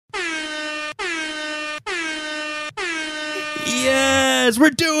Yes, we're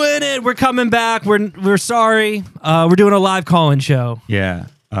doing it. We're coming back. We're sorry. We're doing a live call-in show. Yeah.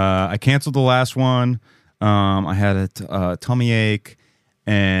 I canceled the last one. I had a tummy ache,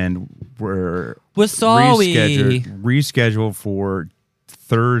 and we're rescheduled for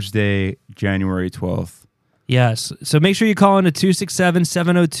Thursday, January 12th. Yes. So make sure you call in to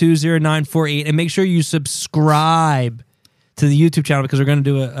 267-702-0948 and make sure you subscribe to the YouTube channel because we're going to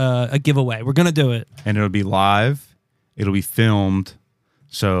do a giveaway. We're going to do it. And it'll be live. It'll be filmed,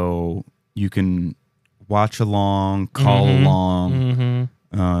 so you can watch along, call along,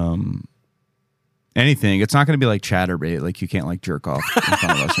 anything. It's not going to be like Chatterbait, like you can't like jerk off in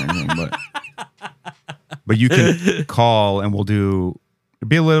front of us or anything, but you can call and it'll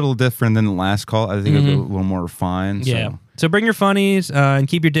be a little different than the last call. I think it'll be a little more refined. Yeah. So bring your funnies and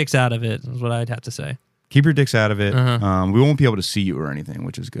keep your dicks out of it is what I'd have to say. Keep your dicks out of it. We won't be able to see you or anything,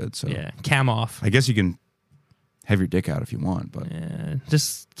 which is good. So yeah, cam off. I guess you can have your dick out if you want, but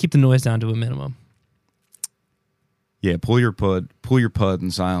just keep the noise down to a minimum. Yeah, pull your pud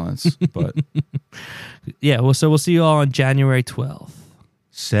in silence. But yeah, we'll see you all on January 12th,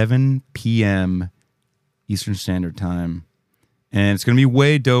 7 p.m. Eastern Standard Time, and it's going to be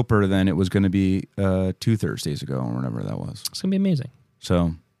way doper than it was going to be 2 Thursdays ago or whatever that was. It's going to be amazing.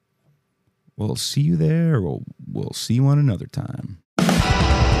 So we'll see you there. Or we'll see you on another time.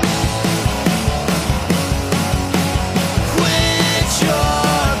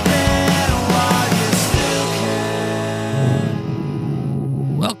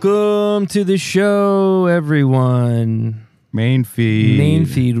 Welcome to the show, everyone. Main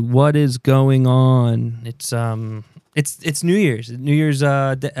feed. What is going on? It's New Year's. New Year's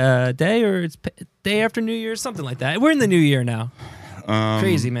day, or it's day after New Year's, something like that. We're in the new year now.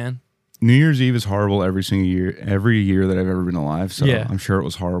 Crazy, man. New Year's Eve is horrible every single year, every year that I've ever been alive. So yeah. I'm sure it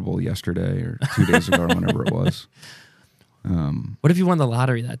was horrible yesterday or 2 days ago or whenever it was. What if you won the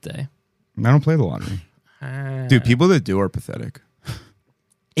lottery that day? I don't play the lottery. Dude, people that do are pathetic.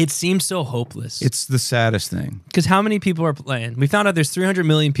 It seems so hopeless. It's the saddest thing. Because how many people are playing? We found out there's 300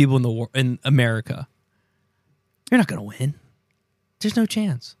 million people in America. You're not going to win. There's no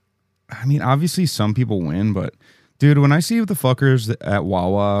chance. I mean, obviously some people win, but dude, when I see the fuckers at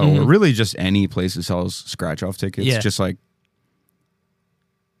Wawa or really just any place that sells scratch-off tickets, just like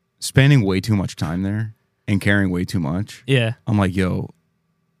spending way too much time there and caring way too much. Yeah. I'm like, yo,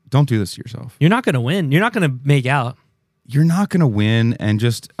 don't do this to yourself. You're not going to win. You're not going to make out. You're not going to win, and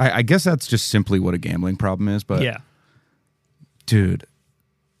just I guess that's just simply what a gambling problem is. But yeah, dude,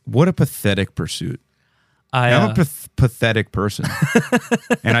 what a pathetic pursuit. I'm a pathetic person,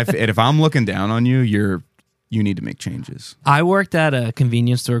 and if I'm looking down on you, you need to make changes. I worked at a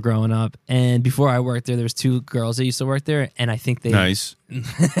convenience store growing up, and before I worked there was 2 girls that used to work there, and I think they nice,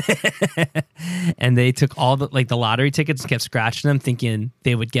 and they took all the lottery tickets and kept scratching them, thinking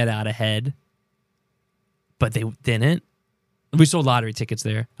they would get out ahead, but they didn't. We sold lottery tickets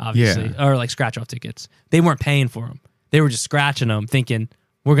there, obviously, or like scratch-off tickets. They weren't paying for them. They were just scratching them, thinking,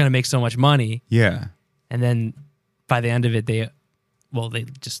 we're going to make so much money. Yeah. And then by the end of it, they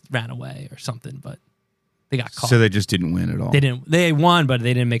just ran away or something, but they got caught. So they just didn't win at all. They won, but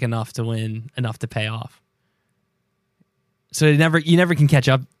they didn't make enough to win, enough to pay off. So you never can catch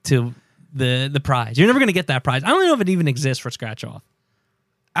up to the prize. You're never going to get that prize. I don't know if it even exists for scratch-off.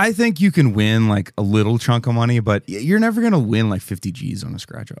 I think you can win like a little chunk of money, but you're never going to win like 50 G's on a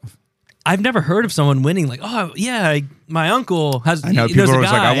scratch off. I've never heard of someone winning like, oh, yeah, my uncle has. I know people are always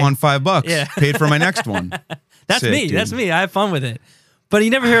like, I won $5. Yeah. Paid for my next one. That's Sick, me. dude. That's me. I have fun with it. But you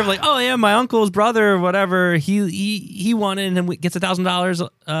never hear of like, oh, yeah, my uncle's brother or whatever, he won it and gets $1,000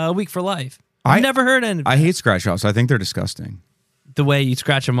 a week for life. I've never heard any of that. I hate scratch offs. I think they're disgusting. The way you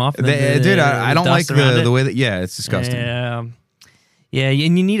scratch them off. Dude, I don't like the way that, it's disgusting. Yeah. Yeah,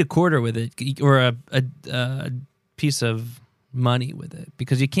 and you need a quarter with it, or a piece of money with it,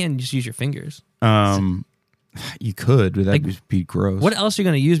 because you can't just use your fingers. You could, but that would be gross. What else are you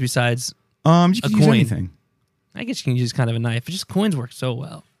going to use besides you can use coin? anything. I guess you can use kind of a knife, but just coins work so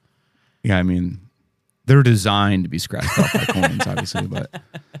well. Yeah, I mean, they're designed to be scratched off by coins, obviously, but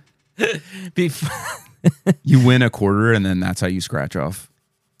you win a quarter, and then that's how you scratch off.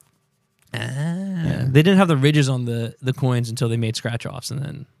 Yeah. They didn't have the ridges on the coins until they made scratch-offs, and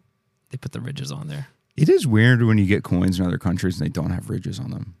then they put the ridges on there. It is weird when you get coins in other countries and they don't have ridges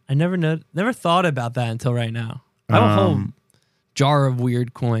on them. I never thought about that until right now. I have a whole jar of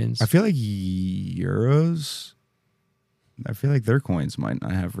weird coins. I feel like euros, their coins might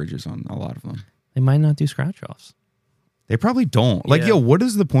not have ridges on a lot of them. They might not do scratch-offs. They probably don't. Like, yo, what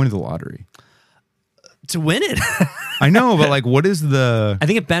is the point of the lottery? To win it. I know, but like, what is the... I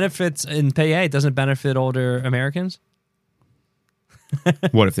think it benefits in PA. It doesn't benefit older Americans.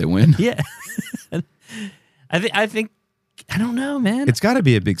 What if they win? Yeah. I think I don't know, man. It's got to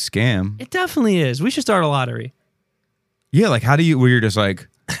be a big scam. It definitely is. We should start a lottery. Yeah, like how do you? Where you're just like,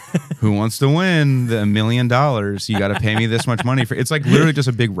 who wants to win the $1 million? You got to pay me this much money for. It's like literally just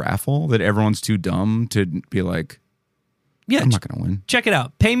a big raffle that everyone's too dumb to be like. Yeah, I'm not gonna win. Check it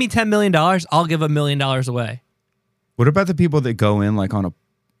out. Pay me $10 million. I'll give $1 million away. What about the people that go in like on a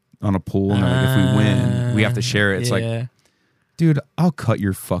pool and like, if we win, we have to share it? It's like, dude, I'll cut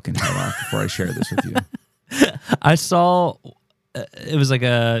your fucking head off before I share this with you. I saw it was like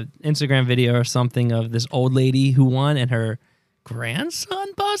a Instagram video or something of this old lady who won and her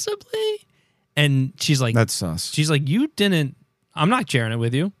grandson possibly, and she's like, that's sus. She's like, you didn't. I'm not sharing it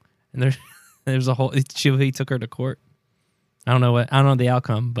with you. And there's a whole. He took her to court. I don't know the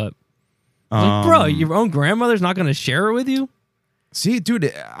outcome, but like, bro, your own grandmother's not going to share it with you. See,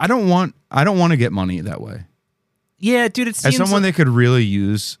 dude, I don't want to get money that way. Yeah, dude, it seems as someone that could really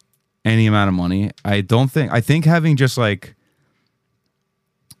use any amount of money, I think having just like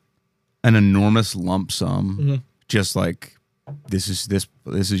an enormous lump sum, just like this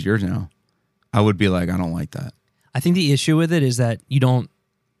is yours now, I would be like, I don't like that. I think the issue with it is that you don't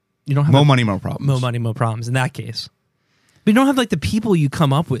have more money, more problems. More money, more problems in that case. But you don't have like the people you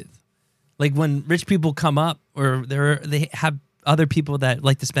come up with. Like when rich people come up, or they have other people that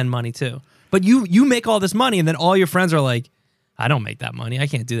like to spend money too. But you make all this money, and then all your friends are like, I don't make that money. I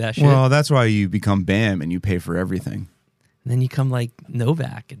can't do that shit. Well, that's why you become Bam and you pay for everything. And then you come like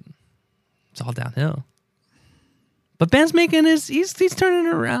Novak, and it's all downhill. But Bam's making he's turning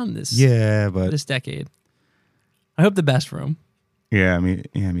it around this decade. I hope the best for him. Yeah, me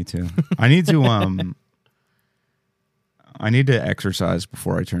too. I need to exercise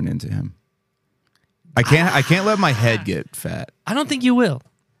before I turn into him. I can't let my head get fat. I don't think you will.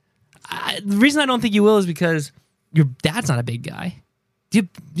 The reason I don't think you will is because your dad's not a big guy. You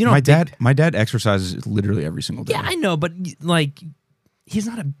know, my dad exercises literally every single day. Yeah, I know, but like he's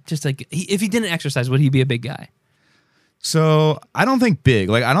not if he didn't exercise, would he be a big guy? So I don't think big.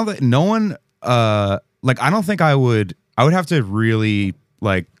 Like I don't think no one. Like I don't think I would. I would have to really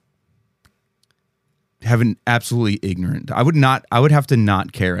like have an absolutely ignorant. I would have to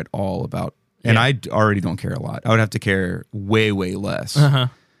not care at all about. And I already don't care a lot. I would have to care way, way less to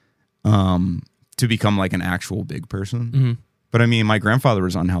become like an actual big person. Mm-hmm. But I mean, my grandfather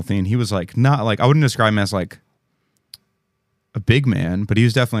was unhealthy, and he was like not like I wouldn't describe him as like a big man, but he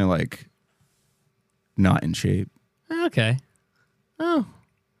was definitely like not in shape. Okay. Oh,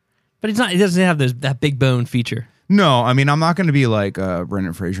 but he's not. He doesn't have that big bone feature. No, I mean, I'm not going to be like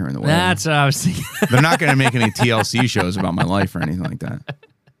Brendan Fraser in the way. That's what I was thinking. They're not going to make any TLC shows about my life or anything like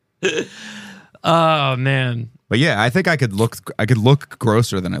that. Oh man! But yeah, I think I could look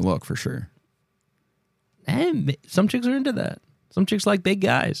grosser than I look for sure. And some chicks are into that. Some chicks like big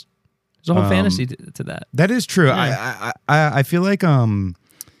guys. There's a whole fantasy to that. That is true. Yeah. I feel like I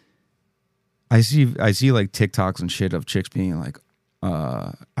see like TikToks and shit of chicks being like,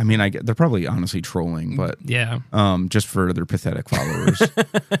 I mean, they're probably honestly trolling, but yeah, just for their pathetic followers.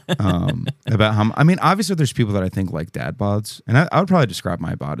 About how, I mean, obviously there's people that I think like dad bods, and I would probably describe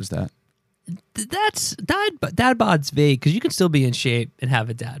my bod as that. That's dad bod's vague because you can still be in shape and have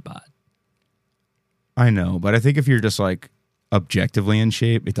a dad bod. I know, but I think if you're just like objectively in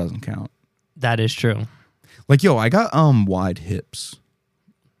shape, it doesn't count. That is true. Like, yo, I got wide hips.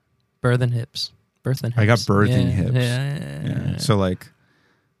 Birthing hips. I got birthing hips. Yeah. So like,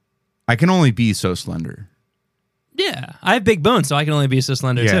 I can only be so slender. Yeah, I have big bones, so I can only be so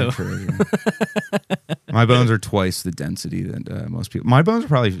slender too. True. My bones are twice the density that most people. My bones are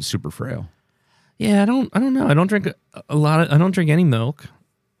probably super frail. Yeah, I don't know. I don't drink I don't drink any milk.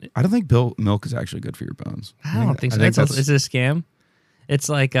 I don't think milk is actually good for your bones. I don't think so. It's a scam. It's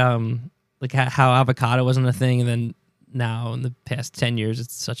like how avocado wasn't a thing, and then now in the past 10 years,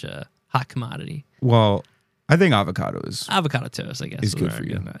 it's such a hot commodity. Well, I think avocado toast, I guess, is good for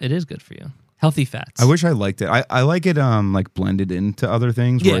you. It is good for you. Healthy fats. I wish I liked it. I like it like blended into other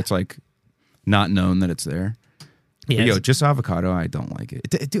things where it's like not known that it's there. Yeah, but, just avocado, I don't like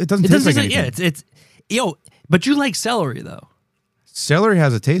it. It doesn't taste like anything. Yeah, but you like celery though. Celery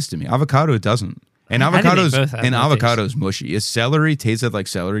has a taste to me. Avocado doesn't. And avocado's mushy. If celery tasted like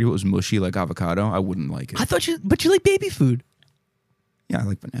celery, it was mushy like avocado, I wouldn't like it. But you like baby food. Yeah, I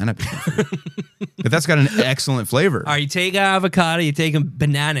like banana baby food. But that's got an excellent flavor. All right, you take avocado, you take a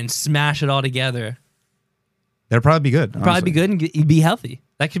banana and smash it all together. That'd probably be good. Probably be good and you'd be healthy.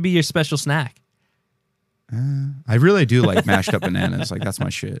 That could be your special snack. I really do like mashed up bananas. Like that's my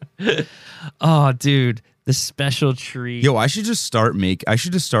shit. Oh, dude, the special treat. Yo, I should just start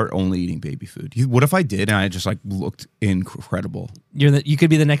only eating baby food. What if I did and I just like looked incredible? You could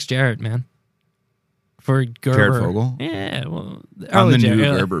be the next Jared, man. For Gerber. Jared Fogle? Yeah, well, I'm the new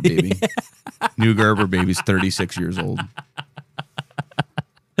Jared. Gerber baby. New Gerber baby's 36 years old.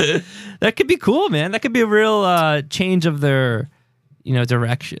 That could be cool, man. That could be a real change of their,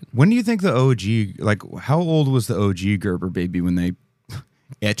 direction. When do you think the OG, like, how old was the OG Gerber baby when they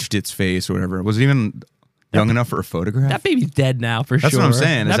etched its face or whatever? Was it even young enough for a photograph? That baby's dead now, for That's sure. what I'm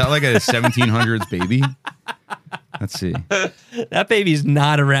saying. Is that like a 1700s baby? Let's see. That baby's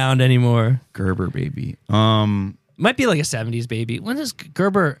not around anymore. Gerber baby. Might be like a 70s baby. Has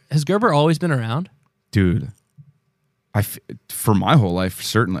Gerber always been around? Dude, for my whole life,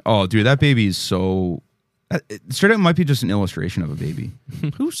 certainly. Oh, dude, that baby is so... straight up might be just an illustration of a baby.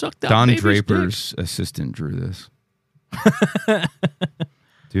 Who sucked out Don baby's Draper's assistant drew this.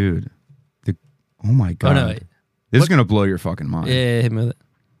 Dude. Oh my God. Oh, no, wait. This is going to blow your fucking mind. Yeah, hit me with it.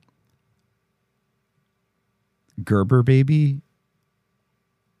 Gerber baby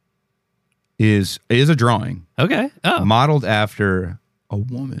is a drawing Okay. Oh. modeled after a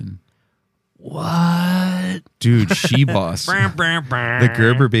woman. What? Dude, she boss. The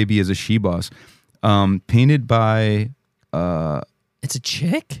Gerber baby is a she boss. Painted by It's a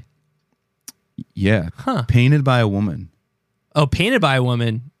chick? yeah. Huh. Painted by a woman. Oh, painted by a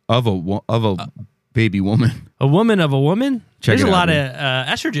woman. Of a baby woman. A woman of a woman? Check There's it a out, lot of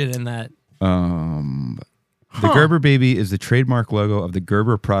estrogen in that. The Gerber baby is the trademark logo of the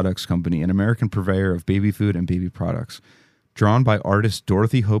Gerber Products Company, an American purveyor of baby food and baby products. Drawn by artist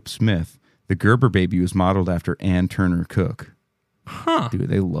Dorothy Hope Smith, the Gerber baby was modeled after Ann Turner Cook. Huh. Dude,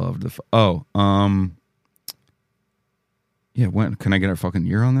 they loved yeah, when can I get a fucking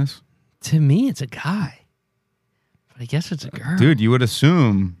year on this? To me, it's a guy. But I guess it's a girl. Dude, you would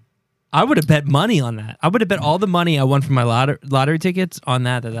assume. I would have bet money on that. I would have bet all the money I won from my lottery tickets on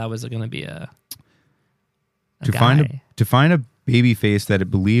that was going to be a guy. To find a baby face that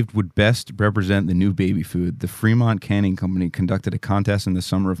it believed would best represent the new baby food, the Fremont Canning Company conducted a contest in the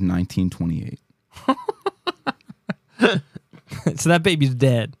summer of 1928. So that baby's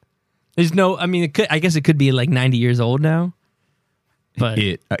dead. There's no, I mean, I guess it could be like 90 years old now. But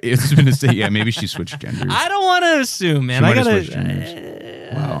It's been a say, yeah, maybe she switched genders. I don't want to assume, man. She I might have gotta. switched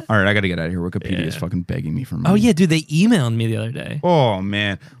genders. Wow. All right, I got to get out of here. Wikipedia is fucking begging me for money. Oh yeah, dude, they emailed me the other day. Oh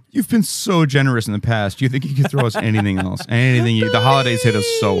man, you've been so generous in the past. Do you think you could throw us anything else? The holidays hit us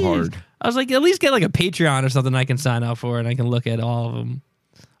so hard. I was like, at least get like a Patreon or something I can sign up for, and I can look at all of them,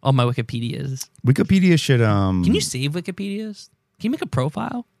 all my Wikipedias. Wikipedia should. Can you save Wikipedias? Can you make a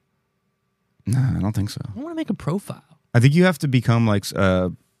profile? Nah, I don't think so. I want to make a profile. I think you have to become like It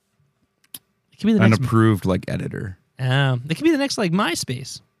could be the an next. approved like editor. It could be the next like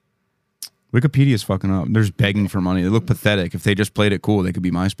MySpace. Wikipedia's fucking up. They're just begging for money. They look pathetic. If they just played it cool, they could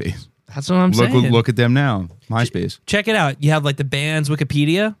be MySpace. That's what I'm saying. Look at them now. MySpace. Check it out. You have like the band's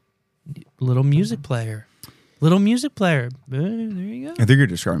Wikipedia, little music player. There you go. I think you're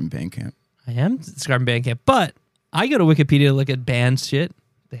describing Bandcamp. I am describing Bandcamp, but I go to Wikipedia to look at band shit.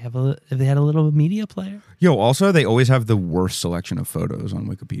 If they had a little media player. Yo, also they always have the worst selection of photos on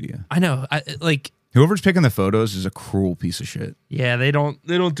Wikipedia. I know. Whoever's picking the photos is a cruel piece of shit. Yeah, they don't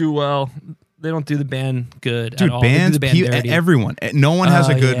do well. They don't do the band good Dude, at all. bands, They do the band dirty. everyone. No one has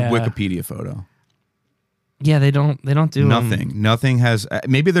a good yeah. Wikipedia photo. Yeah, they don't do Nothing. Nothing has.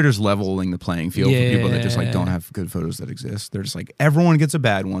 Maybe they're just leveling the playing field for people that just like Yeah. don't have good photos that exist. They're just like everyone gets a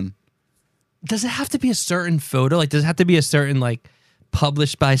bad one. Does it have to be a certain photo? Like, does it have to be a certain like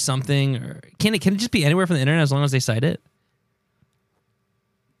published by something, or can it just be anywhere from the internet as long as they cite it?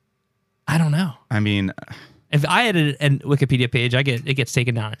 I don't know. I mean, If I edit a Wikipedia page, it gets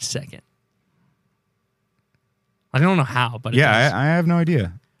taken down in a second. I don't know how, but it does. I have no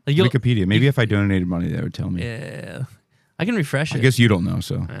idea. Like, Wikipedia. Maybe if I donated money, they would tell me. Yeah, I can refresh it. I guess you don't know,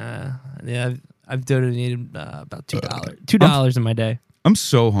 so. Yeah, I've donated about $2 in my day. I'm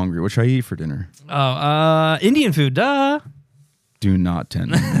so hungry. What should I eat for dinner? Oh, Indian food, duh. Do not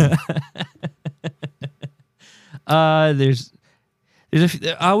tempt me. I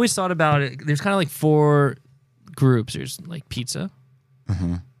always thought about it. There's kind of like 4 groups. There's like pizza.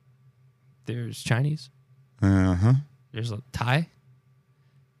 Uh-huh. There's Chinese. Uh-huh. There's Thai.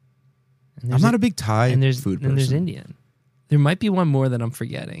 And I'm not a big Thai and there's, food person. And there's Indian. There might be one more that I'm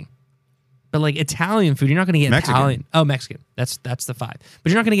forgetting. But like Italian food, you're not going to get Mexican. Italian. Oh, Mexican. That's the 5.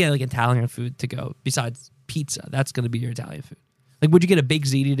 But you're not going to get like Italian food to go besides pizza. That's going to be your Italian food. Like, would you get a big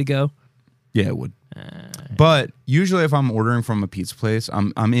ziti to go? Yeah, it would. But usually, if I'm ordering from a pizza place,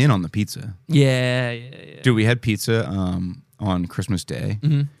 I'm in on the pizza. Yeah. Dude, we had pizza on Christmas Day,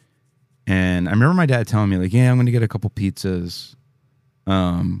 Mm-hmm. and I remember my dad telling me like, "Yeah, I'm going to get a couple pizzas,"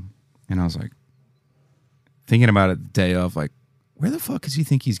 and I was like, thinking about it the day of, like, where the fuck does he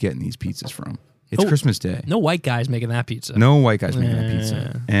think he's getting these pizzas from? It's Christmas Day. No white guys making that pizza. No white guys making that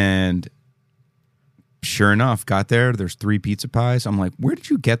pizza. And sure enough, got there. There's 3 pizza pies. I'm like, where did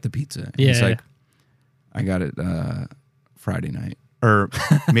you get the pizza? And he's like, I got it Friday night, or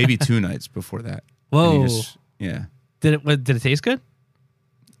maybe 2 nights before that. Whoa. Yeah. Did it taste good?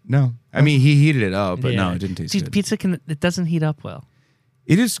 No. I mean, he heated it up, but no, it didn't taste good. Pizza it doesn't heat up well.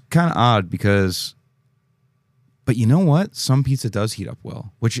 It is kind of odd because, but you know what? Some pizza does heat up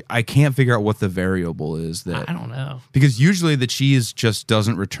well, which I can't figure out what the variable is that. I don't know. Because usually the cheese just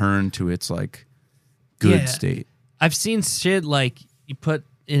doesn't return to its like good state. I've seen shit like you put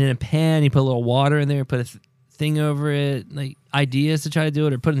it in a pan, you put a little water in there, put a thing over it, like ideas to try to do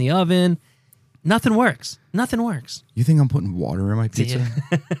it, or put it in the oven. Nothing works. Nothing works. You think I'm putting water in my pizza?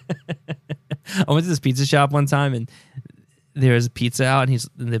 Yeah. I went to this pizza shop one time and there was a pizza out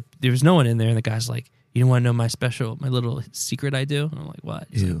and there was no one in there and the guy's like, "You don't want to know my little secret I do?" And I'm like, "What?"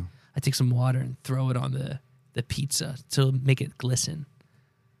 He's like, "I take some water and throw it on the pizza to make it glisten."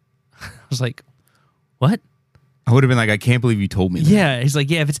 I was like, "What?" I would have been like, "I can't believe you told me that." Yeah. He's like,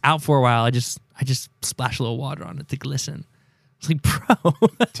 "Yeah, if it's out for a while, I just splash a little water on it to glisten." I was like, "Bro."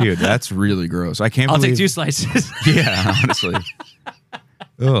 Dude, that's really gross. I can't I'll believe. take 2 slices. Yeah, honestly.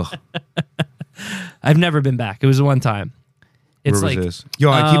 Ugh. I've never been back. It was one time. It's Where was like this? Yo,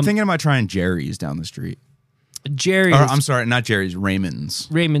 I keep thinking about trying Jerry's down the street. Jerry's. Or, I'm sorry, not Jerry's, Raymond's.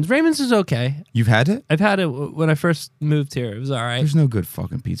 Raymond's is okay. You've had it? I've had it when I first moved here. It was all right. There's no good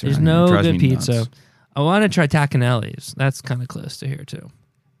fucking pizza. There's around here. It no drives good me pizza. nuts. I want to try Tacanelli's. That's kind of close to here too.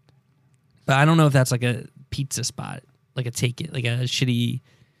 But I don't know if that's like a pizza spot, like a shitty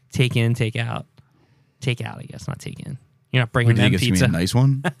take in, take out. Take out, I guess, not take in. You're not bringing them It's pizza. gonna be a nice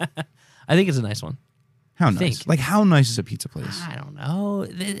one? I think it's a nice one. How nice? Like, how nice is a pizza place? I don't know.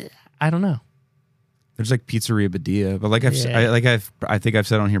 I don't know. There's like Pizzeria Badia, but like I think I've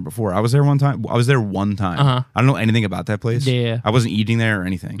said on here before. I was there one time. Uh-huh. I don't know anything about that place. Yeah. I wasn't eating there or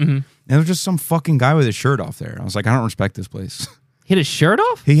anything. Mm-hmm. And there was just some fucking guy with his shirt off there. I was like, I don't respect this place. Hit his shirt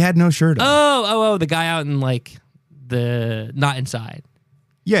off? He had no shirt on. Oh, the guy out in like not inside.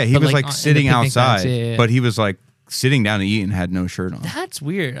 Yeah, he But, was like, like in the sitting picnic outside, bags, yeah. but he was like sitting down to eat and had no shirt on. That's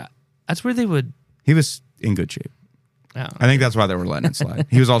weird. That's where they would. He was in good shape. Oh. I think that's why they were letting it slide.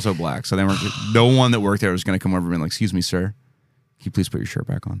 He was also black, so they weren't. No one that worked there was going to come over and be like, "Excuse me, sir, can you please put your shirt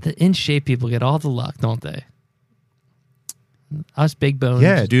back on?" The in shape people get all the luck, don't they? Us big bones.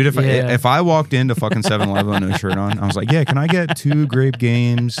 Yeah, dude. If I walked into fucking 7-Eleven with no shirt on, I was like, "Yeah, can I get 2 grape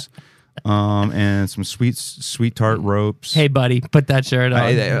games, and some sweet tart ropes?" Hey, buddy, put that shirt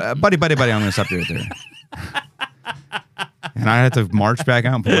on. Buddy, I'm gonna stop you right there. And I had to march back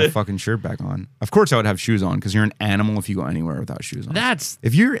out and put my fucking shirt back on. Of course, I would have shoes on because you're an animal if you go anywhere without shoes on.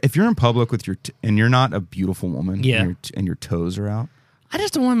 If you're in public with and you're not a beautiful woman, yeah. and your toes are out. I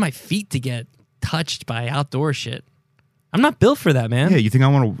just don't want my feet to get touched by outdoor shit. I'm not built for that, man. Yeah, you think I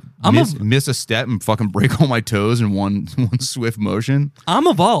want to miss a step and fucking break all my toes in one swift motion? I'm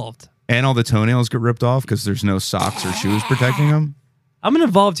evolved. And all the toenails get ripped off because there's no socks or shoes protecting them? I'm an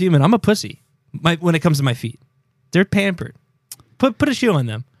evolved human. I'm a pussy when it comes to my feet. They're pampered. Put a shoe on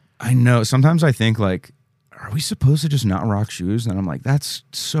them. I know. Sometimes I think, like, are we supposed to just not rock shoes? And I'm like, that's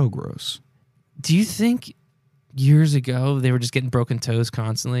so gross. Do you think years ago they were just getting broken toes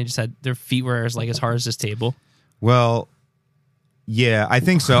constantly? Just had their feet were like as hard as this table? Well, yeah, I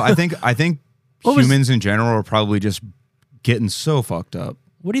think so. I think humans in general are probably just getting so fucked up.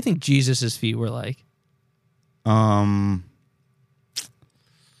 What do you think Jesus' feet were like? I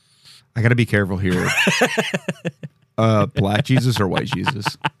got to be careful here. Black Jesus or white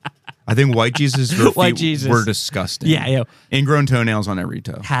Jesus? I think white Jesus' feet were disgusting. Yeah. Ingrown toenails on every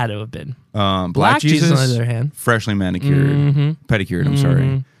toe. Had to have been. Black Jesus, on the other hand, freshly manicured, pedicured. I'm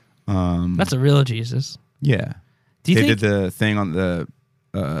sorry. That's a real Jesus. Yeah. Do you they think did the thing on the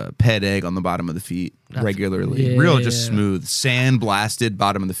ped egg on the bottom of the feet regularly? Yeah. Just smooth, sand blasted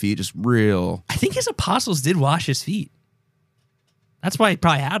bottom of the feet, just real. I think his apostles did wash his feet. That's why he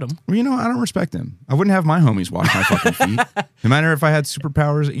probably had them. Well, I don't respect him. I wouldn't have my homies wash my fucking feet. No matter if I had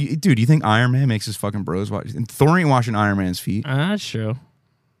superpowers. Dude, you think Iron Man makes his fucking bros wash? And Thor ain't washing Iron Man's feet. That's true.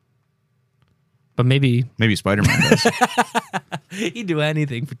 But maybe Spider-Man does. he'd do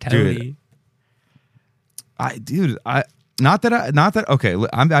anything for Tony. Okay,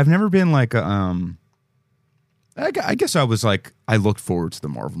 I've never been like I guess I was like, I looked forward to the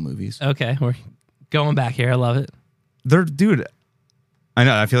Marvel movies. Okay, we're Going back here, I love it. They're, dude, I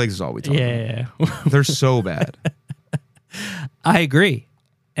know. I feel like this is all we talk about. Yeah. They're so bad. I agree.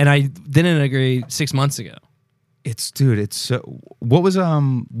 And I didn't agree 6 months ago. It's so. What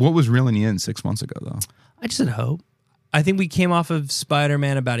was reeling you in 6 months ago though? I just had hope. I think we came off of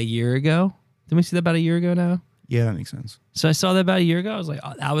Spider-Man about a year ago. Didn't we see that about a year ago now? Yeah, that makes sense. So I saw that about a year ago. I was like,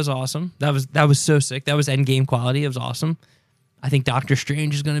 oh, that was awesome. That was so sick. That was Endgame quality. It was awesome. I think Doctor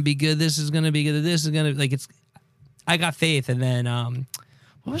Strange is going to be good. This is going to be good. This is going to like it's. I got faith. And then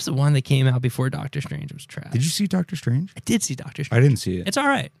what was the one that came out before Doctor Strange? It was trash. Did you see Doctor Strange? I did see Doctor Strange. I didn't see it. It's all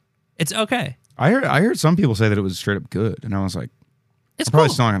right. It's okay. I heard some people say that it was straight up good, and I was like, It's I'm probably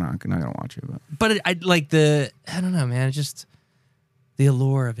cool. still not gonna watch it. But I like I don't know, man. It just the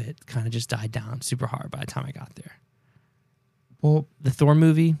allure of it kind of just died down super hard by the time I got there. Well, The Thor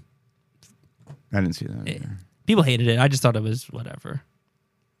movie, I didn't see that. people hated it. I just thought it was whatever.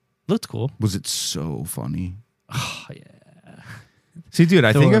 Looked cool. Was it so funny? Oh yeah. See, dude,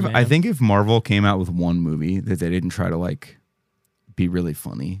 I Thor, man. think if Marvel came out with one movie that they didn't try to like be really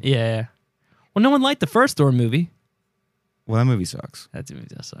funny, Yeah. Well, no one liked the first Thor movie. well, that movie sucks. That movie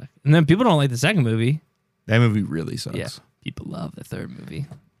does suck. And then people don't like the second movie. That movie really sucks. Yeah. People love the third movie.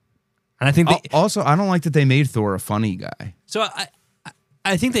 And I think they, Also, I don't like that they made Thor a funny guy. so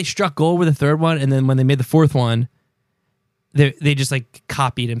I think they struck gold with the third one, and then when they made the fourth one, they just like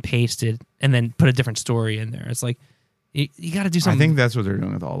copied and pasted and then put a different story in there. It's like you got to do I something. think that's what they're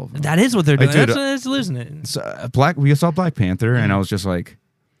doing with all of them. That is what they're doing. Like, dude, That's what it's losing it. So, we saw Black Panther, and I was just like,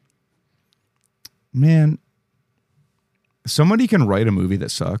 man, somebody can write a movie that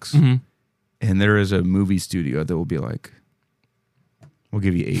sucks, and there is a movie studio that will be like, we'll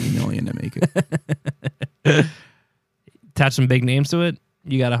give you $80 million to make it. Attach some big names to it,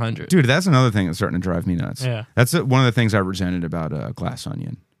 you got 100. Dude, that's another thing that's starting to drive me nuts. Yeah. That's one of the things I resented about Glass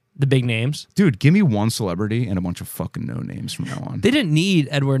Onion. The big names. Dude, give me one celebrity and a bunch of fucking no names from now on. They didn't need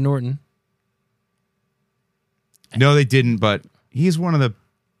Edward Norton. No, they didn't, but he's one of the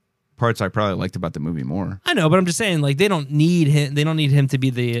parts I probably liked about the movie more. I know, but I'm just saying, like, they don't need him. They don't need him to be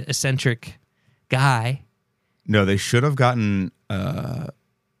the eccentric guy. No, they should have gotten.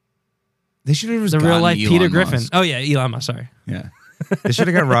 They should have just The gotten real life Elon Peter Griffin. Musk. Oh yeah, Elon Musk. Sorry. Yeah, they should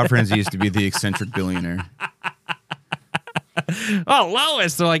have got Rob Franzese to be the eccentric billionaire. Oh,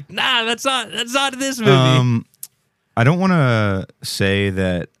 Lois. They're like, nah, that's not this movie. I don't want to say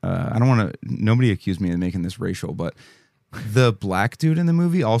that. I don't want to. Nobody accused me of making this racial, but the black dude in the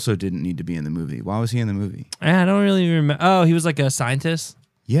movie also didn't need to be in the movie. Why was he in the movie? I don't really remember. Oh, he was like a scientist.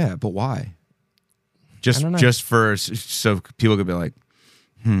 Yeah, but why? I don't know. Just for so people could be like,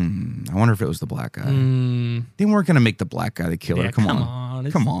 I wonder if it was the black guy. They weren't gonna make the black guy the killer. Yeah, Come come on.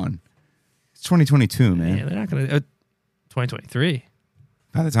 on. Come on. It's 2022, man. Yeah, they're not gonna. 2023.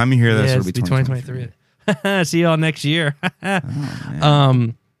 By the time you hear this, Yeah, it'll be 2023. See y'all next year. Oh,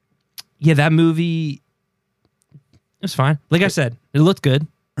 man. Yeah, that movie. It was fine. Like I said, it looked good.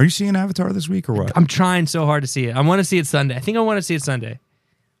 Are you seeing Avatar this week or what? I'm trying so hard to see it. I want to see it Sunday. I think I want to see it Sunday.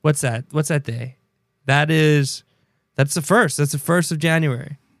 What's that? What's that day? That's the first. That's the 1st of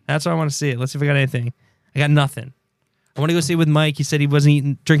January. That's why I want to see it. Let's see if I got anything. I got nothing. I want to go see it with Mike. He said he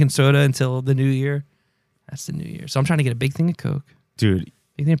wasn't drinking soda until the new year. That's the new year. So I'm trying to get a big thing of Coke, Dude,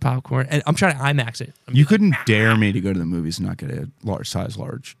 big thing of popcorn, and I'm trying to IMAX it. you couldn't dare me to go to the movies and not get a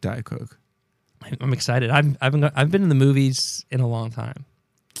large Diet Coke. I'm excited. I've been in the movies in a long time.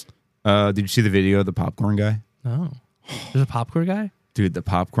 Did you see the video of the popcorn guy? No, there's a popcorn guy. Dude, the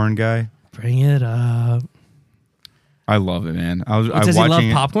popcorn guy. Bring it up. I love it, man. I was Does he love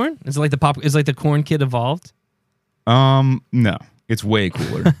watching it. popcorn? Is it like Is like the corn kid evolved? No, it's way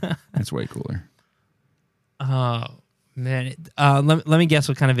cooler. It's way cooler. Oh man! Let me guess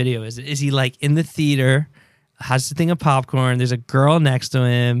what kind of video is it? Is he like in the theater, has the thing of popcorn? There's a girl next to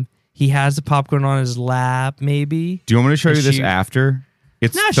him. He has the popcorn on his lap. Maybe. Do you want me to show you Is this she- after?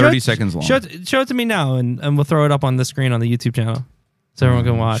 It's Nah, 30 seconds long. Show it to me now, and we'll throw it up on the screen on the YouTube channel so everyone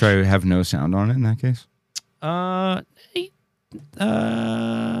can watch. Should I have no sound on it in that case? You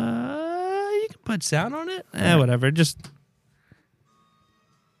can put sound on it. Whatever. Just.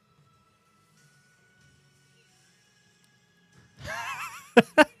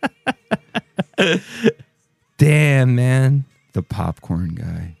 Damn, man. The popcorn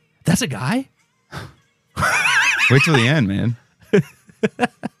guy. That's a guy? Wait till the end, man.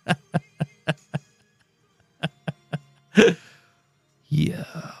 Yeah.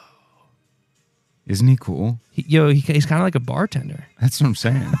 Isn't he cool? He's kind of like a bartender. That's what I'm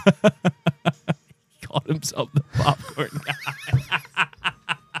saying. He called himself the popcorn guy.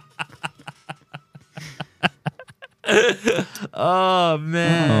 Oh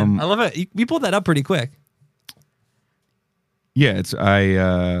man, I love it. You pulled that up pretty quick. Yeah, It's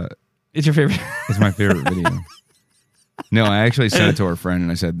your favorite. It's my favorite video. No, I actually sent it to our friend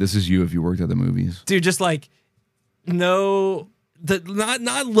and I said, "This is you if you worked at the movies." Dude, just like not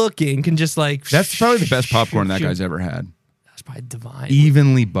looking can just like. That's probably the best popcorn that guy's ever had. That's probably divine.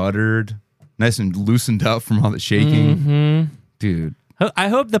 Evenly buttered, nice and loosened up from all the shaking. Mm-hmm. Dude, I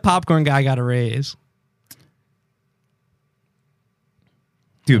hope the popcorn guy got a raise.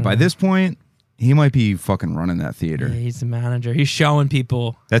 Dude, by this point, he might be fucking running that theater. Yeah, he's the manager. He's showing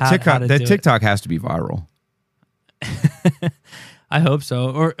people that TikTok. That TikTok it. has to be viral. I hope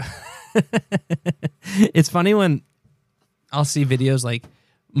so. Or it's funny when I'll see videos like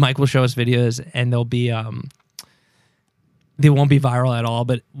Mike will show us videos and they'll be they won't be viral at all,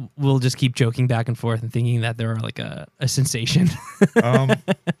 but we'll just keep joking back and forth and thinking that they're like a sensation.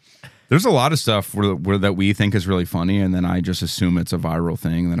 There's a lot of stuff where that we think is really funny, and then I just assume it's a viral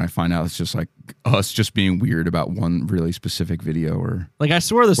thing, and then I find out it's just like us just being weird about one really specific video or like I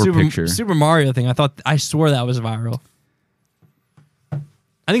swore the Super Mario thing. I swore that was viral.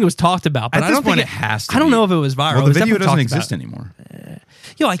 I think it was talked about, but at I don't this point think it has to. I don't know if it was viral. Well, the video doesn't exist anymore.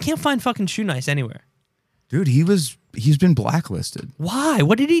 Yo, I can't find fucking Shoe Nice anywhere. Dude, he's been blacklisted. Why?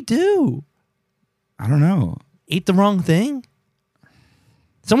 What did he do? I don't know. Ate the wrong thing?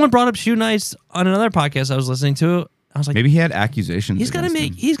 Someone brought up Shoe Nice on another podcast I was listening to. I was like, maybe he had accusations. He's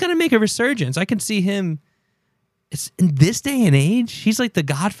gonna make a resurgence. I can see him. It's in this day and age. He's like the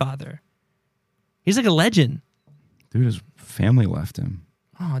Godfather. He's like a legend. Dude, his family left him.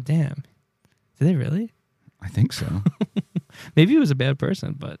 Oh damn! Did they really? I think so. Maybe he was a bad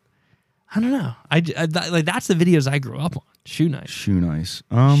person, but I don't know. I like that's the videos I grew up on. Shoe Nice. Shoe Nice.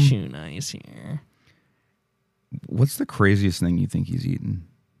 Shoe Nice here. What's the craziest thing you think he's eaten?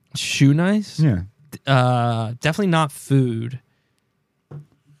 Shoe Nice? Yeah. Definitely not food.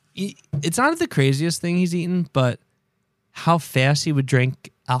 It's not the craziest thing he's eaten, but how fast he would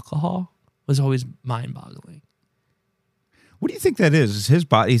drink alcohol was always mind-boggling. What do you think that is? Is his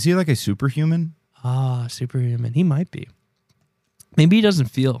body? Is he like a superhuman? Superhuman. He might be. Maybe he doesn't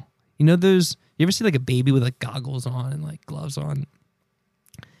feel. You know those? You ever see like a baby with like goggles on and like gloves on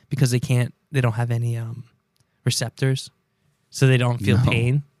because they don't have any receptors, so they don't feel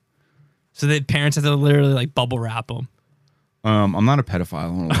pain. So the parents have to literally like bubble wrap them. I'm not a pedophile. I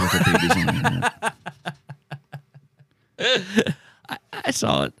don't look at babies on the internet. I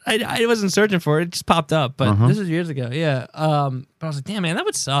saw it. I wasn't searching for it. It just popped up. But this was years ago. Yeah. But I was like, damn, man, that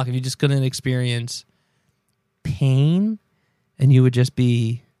would suck if you just couldn't experience pain and you would just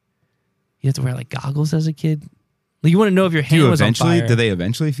be, you have to wear like goggles as a kid. Like you want to know if your hand was on fire. Do they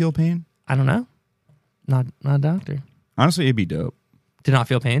eventually feel pain? I don't know. Not a doctor. Honestly, it'd be dope. Did not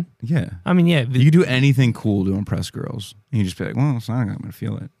feel pain? Yeah. I mean, yeah. You could do anything cool to impress girls. And you just be like, well, it's not I'm going to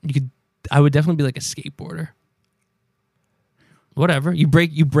feel it. I would definitely be like a skateboarder. Whatever. You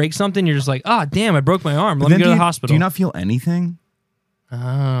break something, you're just like, oh, damn, I broke my arm. Let me go to the hospital. Do you not feel anything?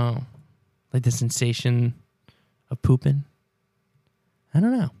 Oh. Like the sensation of pooping? I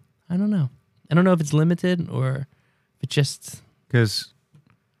don't know. I don't know if it's limited or if it just... Because...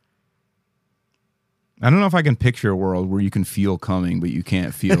 I don't know if I can picture a world where you can feel coming, but you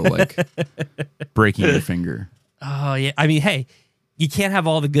can't feel like breaking your finger. Oh, yeah. I mean, hey, you can't have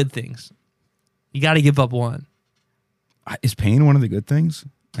all the good things. You got to give up one. Is pain one of the good things?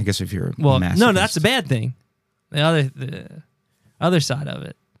 I guess if you're a masochist. No, that's the bad thing. The other side of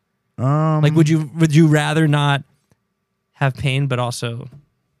it. Like, would you rather not have pain but also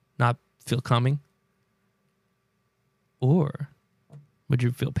not feel coming? Or would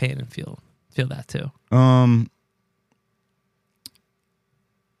you feel pain and feel that too?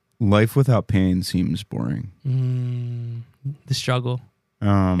 Life without pain seems boring. The struggle.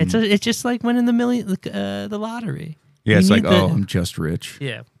 It's just like winning the lottery. Yeah, it's like, I'm just rich.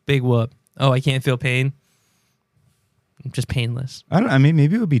 Yeah, big whoop. Oh, I can't feel pain. I'm just painless. I mean,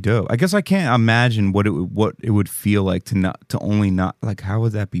 maybe it would be dope. I guess I can't imagine what it would feel like to only not like. How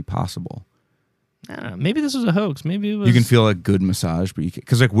would that be possible? I don't know. Maybe this was a hoax. Maybe it was. You can feel a good massage, but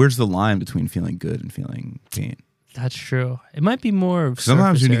because like, where's the line between feeling good and feeling pain? That's true. It might be more.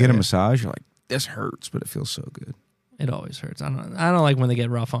 Sometimes when you get a massage, you're like, this hurts, but it feels so good. It always hurts. I don't like when they get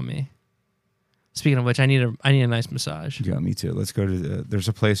rough on me. Speaking of which, I need a nice massage. Yeah, me too. Let's go to there's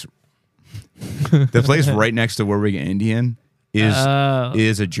a place. The place right next to Warwick Indian is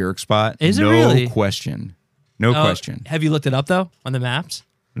a jerk spot. Is it really? No question. No question. Have you looked it up though on the maps?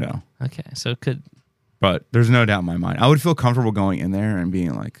 No. Okay, so it could. But there's no doubt in my mind. I would feel comfortable going in there and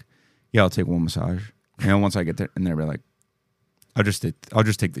being like, yeah, I'll take one massage. You know, once I get there in there, be like, I'll just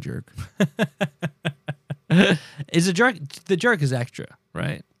take the jerk. Is the jerk is extra,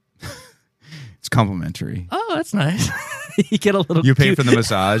 right? It's complimentary. Oh, that's nice. You get a little. You pay for the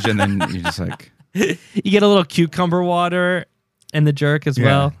massage, and then you just like. You get a little cucumber water and the jerk as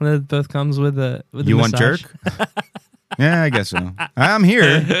well. And it both comes with the. You want massage. jerk? Yeah, I guess so. I'm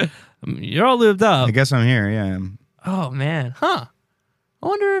here. You're all lubed up. I guess I'm here. Yeah. Oh man, huh? I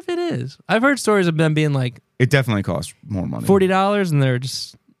wonder if it is. I've heard stories of them being like It definitely costs more money. $40, and they're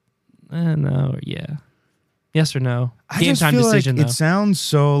just no or yeah, yes or no. I Game just time feel decision like though. it sounds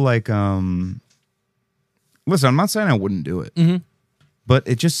so like Listen, I'm not saying I wouldn't do it, but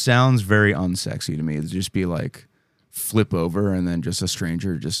it just sounds very unsexy to me to just be like flip over and then just a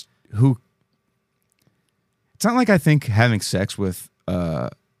stranger just who. It's not like I think having sex with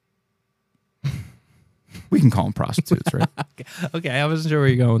we can call them prostitutes, right? Okay, I wasn't sure where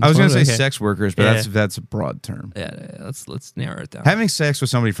you're going. With I was this going to one, say okay. sex workers, but Yeah. that's a broad term. Yeah, let's narrow it down. Having sex with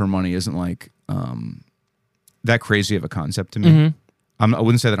somebody for money isn't like that crazy of a concept to me. Mhm. I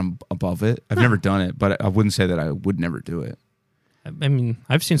wouldn't say that I'm above it. I've never done it, but I wouldn't say that I would never do it. I mean,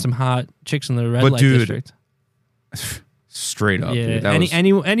 I've seen some hot chicks in the red But light dude, district. Straight up, Yeah, dude. That was,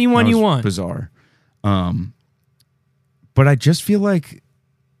 anyone that you was want. bizarre. But I just feel like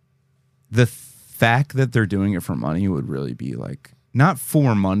the fact that they're doing it for money would really be like not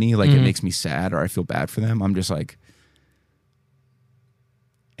for money, like it makes me sad or I feel bad for them. I'm just like,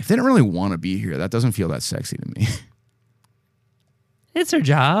 if they don't really want to be here, that doesn't feel that sexy to me. It's their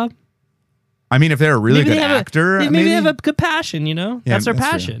job. I mean, if they're a really Maybe good they have actor, maybe they have a good passion. You know, Yeah, that's their that's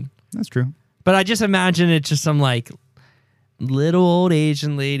true. passion. That's true. But I just imagine it's just some like little old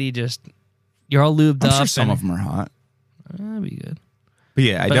Asian lady. Just you're all lubed I'm up. sure some and- of them are hot. That'd be good. But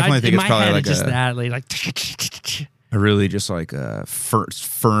yeah, I But definitely think in it's my probably head, like it's just a that lady, like a really just like a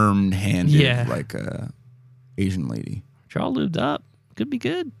firm-handed, Yeah. like Asian lady. you're all lubed up. Could be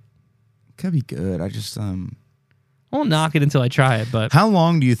good. Could be good. I just I won't knock it until I try it, but How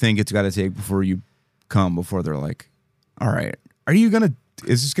long do you think it's got to take before you come? Before they're like, all right,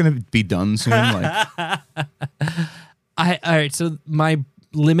 is this gonna be done soon? Like, all right. So my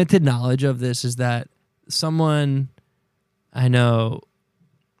limited knowledge of this is that someone I know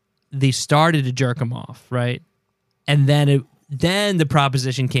they started to jerk him off, right? And then the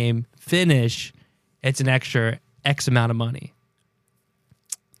proposition came, finish. It's an extra X amount of money.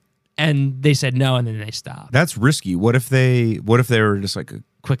 And they said no, and then they stopped. that's risky. What if they were just like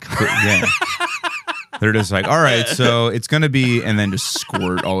Quick. yeah. They're just like, all right, so it's gonna be, and then just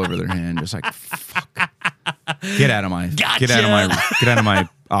squirt all over their hand, just like, fuck, get out of my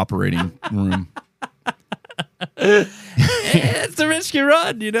operating room. It's the risk you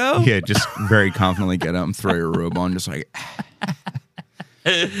run, you know? Yeah, just very confidently get up and throw your robe on, just like,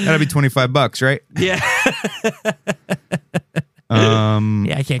 that'll be $25, right? Yeah.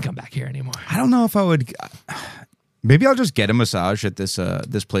 Yeah, I can't come back here anymore. I don't know if I would. Maybe I'll just get a massage at this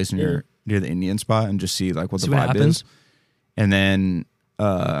place near the Indian spot and just see like what See the what vibe happens. is, and then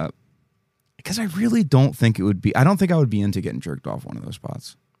because I really don't think it would be. I don't think I would be into getting jerked off one of those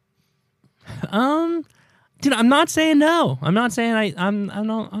spots. Dude, I'm not saying no. I'm not saying I don't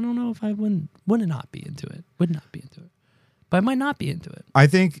know if I would not be into it. Would not be into it. But I might not be into it. I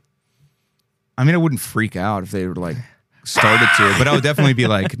think. I mean, I wouldn't freak out if they were like started to, but I would definitely be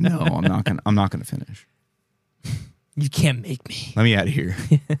like, no, I'm not gonna finish. You can't make me. Let me out of here.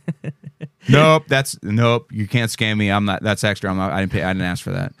 Nope. You can't scam me. I'm not. That's extra. I didn't ask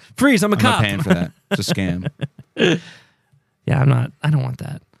for that. Freeze, I'm a I'm cop. not paying for that. It's a scam. Yeah, I'm not. I don't want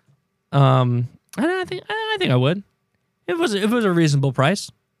that. I think I would. If it was a reasonable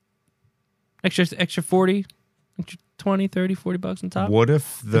price. Extra 40, extra 20, 30, $40 on top. What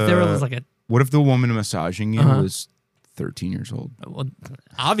if if there was like What if the woman massaging you Uh-huh. was 13 years old? well,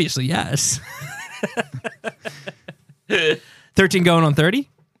 obviously yes. 13 going on 30?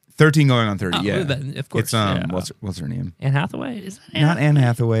 13 going on 30, yeah. Then, of course. It's yeah. what's her name? Anne Hathaway? Is that Not Anne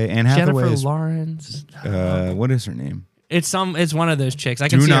Hathaway. Anne Hathaway Jennifer is Lawrence? what is her name? It's one of those chicks. I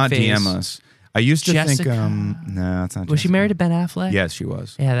can Do see her not face. DM us. I used to think Jessica. no, it's not. Was she Jessica. married to Ben Affleck? Yes, she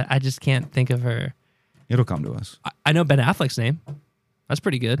was. Yeah, I just can't think of her. It'll come to us. I know Ben Affleck's name. That's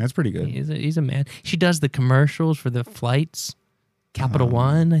pretty good. That's pretty good. He's a man. She does the commercials for the flights. Capital Uh-huh.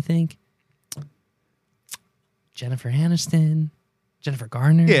 One, I think. Jennifer Aniston. Jennifer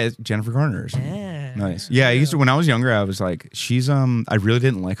Garner. Yeah, Jennifer Garner. Yeah. Nice. Yeah, I used to when I was younger. I was like, she's I really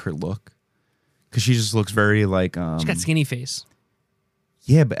didn't like her look because she just looks very like She's got skinny face.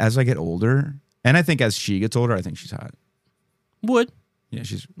 Yeah, but as I get older, and I think as she gets older, I think she's hot. Would. Yeah,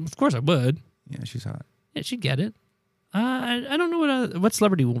 she's Of course I would. hot. Yeah, she'd get it. I don't know what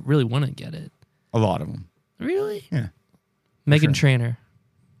celebrity will really want to get it. A lot of them. Really? Yeah. Meghan sure. Trainor.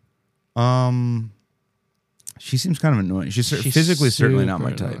 She seems kind of annoying. She's She's physically certainly not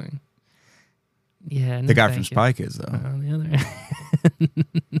my super type. annoying. Yeah, no, The guy from thank you. Spy Kids, though. On the other,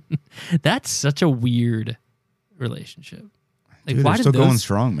 that's such a weird relationship. Like, Dude, why they're did still those, going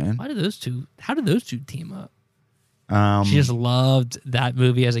strong, man. Why did those two? How did those two team up? Um, She just loved that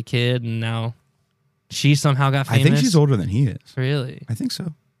movie as a kid, and now she somehow got famous. I think she's older than he is. Really? I think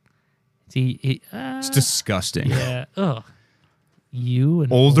so. It's It's disgusting. Yeah. Ugh. You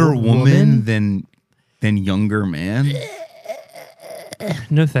an Older old woman than younger man.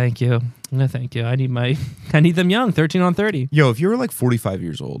 No, thank you. No, thank you. I need them young, 13 on 30. Yo, if you were like 45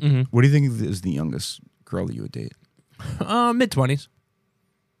 years old, Mhm. what do you think is the youngest girl that you would date? Mid 20s.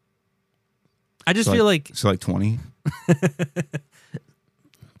 I just So feel like So like 20?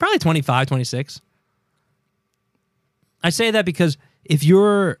 probably 25, 26. I say that because if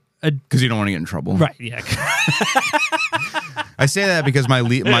you're a Because you don't want to get in trouble. right, yeah. I say that because my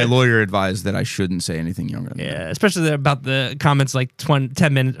lawyer advised that I shouldn't say anything younger than that. Yeah, especially about the comments like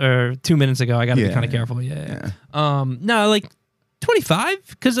 10 minutes or 2 minutes ago. I got to be Yeah, kind of yeah. careful. Yeah. Yeah. No, like 25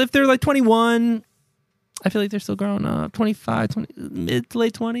 because if they're like 21, I feel like they're still growing up. 25, mid to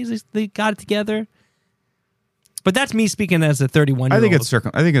late 20s, they got it together. But that's me speaking as a 31-year-old. I think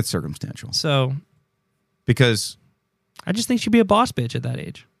it's circumstantial So because I just think she'd be a boss bitch at that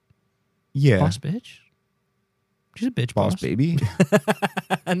age. yeah, Boss bitch? She's a bitch boss boss. baby.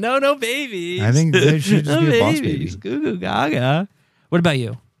 No babies. I think that she'd just No be a boss babies. baby. Goo goo gaga. What about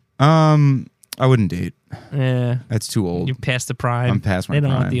you? I wouldn't date. Yeah. That's too old. You're past the prime. I'm past my They don't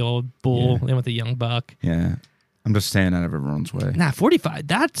want prime. the old bull. Yeah. They want the young buck. Yeah, I'm just staying out of everyone's way. Nah, 45.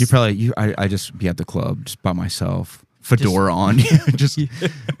 That's I just be at the club just by myself, fedora on, just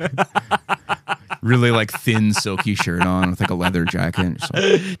really like thin silky shirt on with like a leather jacket, just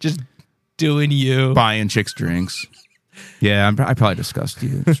like just doing you. buying chicks drinks. Yeah, I probably disgust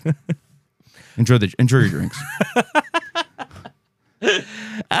you. Just enjoy your drinks.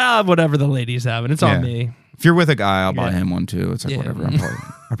 Whatever the ladies having. It's Yeah. on me. If you're with a guy, I'll buy Yeah. him one too. It's like Yeah. whatever.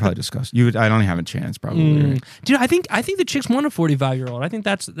 I probably disgust you. I don't have a chance probably. Right? Dude, I think the chicks want a 45-year-old. I think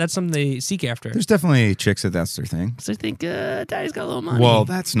that's something they seek after. There's definitely chicks that's their thing. So I think daddy's got a little money. Well,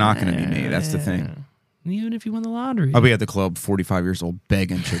 that's not going to be me. That's the thing. Even if you won the lottery. I'll be at the club, 45 years old,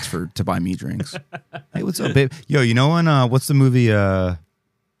 begging chicks to buy me drinks. Hey, what's up, babe? Yo, you know when? What's the movie?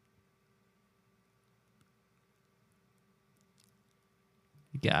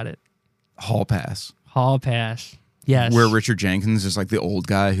 You got it. Hall Pass, Hall pass. Yes. where Richard Jenkins is like the old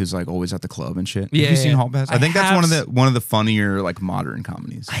guy who's like always at the club and shit. Yeah, Have you seen yeah. Hall Pass? I I think that's have one of the funnier like modern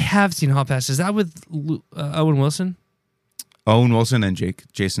comedies. I have seen Hall pass. Is that with Owen Wilson? Owen Wilson and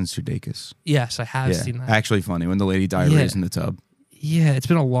Jason Sudeikis. Yes, I have seen that. Actually funny when the lady diarrheas in the tub. Yeah, it's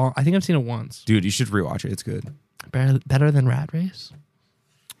been a long. I think I've seen it once. Dude, you should rewatch it. It's good. Better than Rat Race.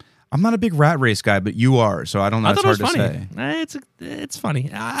 I'm not a big Rat Race guy, but you are, so I don't know. I It's thought it hard was to funny. say. It's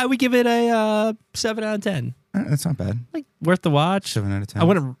funny. I would give it a 7 out of 10. That's not bad. Like worth the watch. 7 out of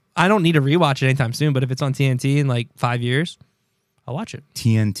 10. I don't need to rewatch it anytime soon. But if it's on TNT in like 5 years, I'll watch it.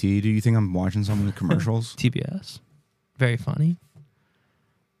 TNT. Do you think I'm watching some of the commercials? TBS. Very funny.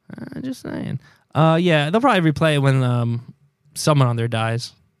 Just saying. Yeah, they'll probably replay it when someone on there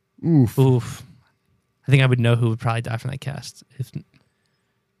dies. Oof. I think I would know who would probably die from that cast.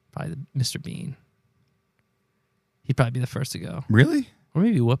 Probably Mr. Bean. He'd probably be the first to go. Really? Or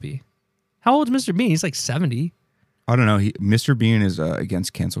maybe Whoopi. How old is Mr. Bean? He's like 70. I don't know. Mr. Bean is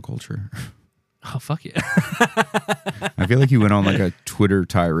against cancel culture. Oh, fuck yeah. I feel like he went on like a Twitter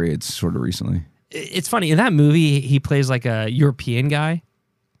tirade sort of recently. It's funny. In that movie, he plays like a European guy.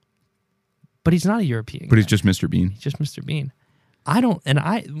 But he's not a European But guy. he's just Mr. Bean. He's just Mr. Bean.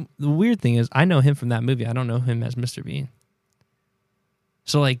 The weird thing is, I know him from that movie. I don't know him as Mr. Bean.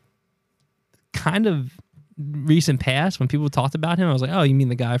 So, like, kind of recent past, when people talked about him, I was like, oh, you mean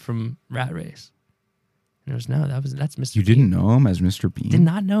the guy from Rat Race? And it was, no, that's Mr. You Bean. didn't know him as Mr. Bean? Did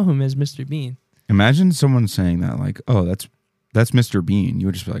not know him as Mr. Bean. Imagine someone saying that, like, oh, that's Mr. Bean. You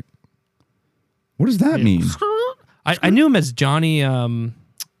would just be like, what does that mean? I knew him as Johnny,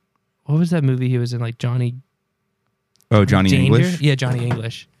 what was that movie he was in? Like Johnny... Oh, Johnny Danger? English? Yeah, Johnny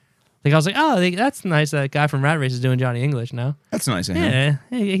English. Like I was like, oh, that's nice. That guy from Rat Race is doing Johnny English now. That's nice of him. Yeah,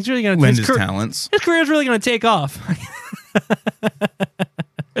 hey, he's really gonna Lend his talents. His career's really gonna take off.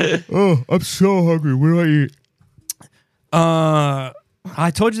 Oh, I'm so hungry. What do I eat?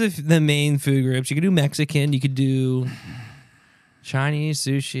 I told you the main food groups. You could do Mexican. You could do Chinese,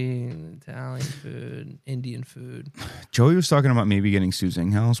 sushi, Italian food, Indian food. Joey was talking about maybe getting Su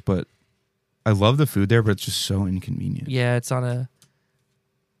Zing House, but I love the food there, but it's just so inconvenient. Yeah, it's not a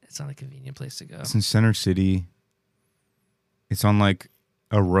convenient place to go. It's in Center City. It's on like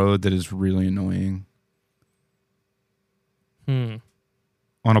a road that is really annoying.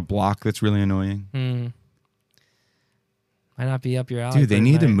 on a block that's really annoying. Might not be up your alley. Dude, they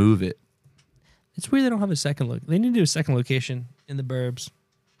need to move it. It's weird they don't have a second look. They need to do a second location in the burbs.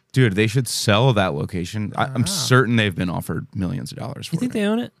 Dude, they should sell that location. I'm certain they've been offered millions of dollars for it. You think they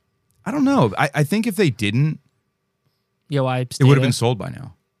own it? I don't know. I think if they didn't, Yo, it would have been sold by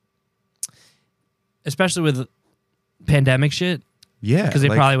now. Especially with pandemic shit. Yeah. Because they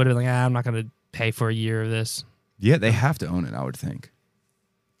probably would have been like, I'm not going to pay for a year of this. Yeah, they have to own it, I would think.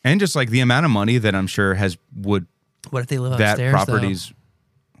 And just like the amount of money that I'm sure would. What if they live that upstairs, properties?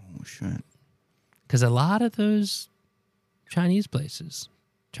 though? Oh, shit. Because a lot of those Chinese places,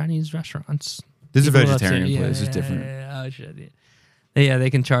 Chinese restaurants. This is a vegetarian place. It's different. Oh, shit. Yeah, they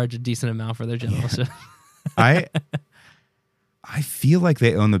can charge a decent amount for their general stuff. I feel like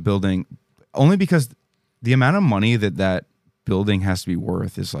they own the building only because the amount of money that building has to be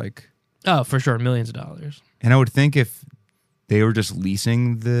worth is like... Oh, for sure. Millions of dollars. And I would think if they were just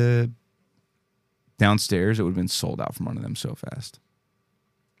leasing the downstairs, it would have been sold out from under them so fast.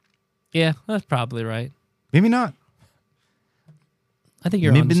 Yeah, that's probably right. Maybe not. I think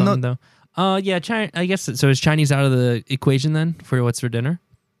you're on something, though. Yeah, China, I guess, so is Chinese out of the equation then for what's for dinner?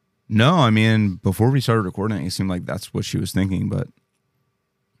 No, I mean, before we started recording, it seemed like that's what she was thinking, but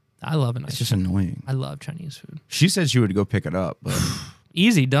I love it. It's just annoying. I love Chinese food. She said she would go pick it up, but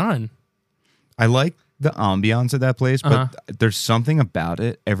easy done. I like the ambiance of that place, but there's something about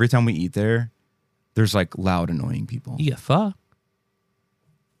it. Every time we eat there, there's like loud, annoying people. You get pho.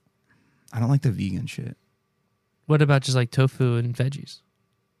 I don't like the vegan shit. What about just like tofu and veggies?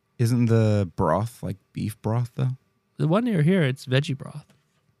 Isn't the broth like beef broth though? The one near here, it's veggie broth.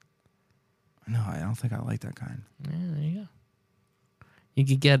 No, I don't think I like that kind. Yeah, there you go. You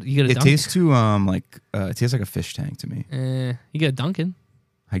could get a Dunkin'. It tastes too it tastes like a fish tank to me. You get a Dunkin'.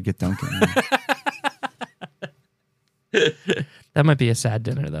 I'd get Dunkin'. That might be a sad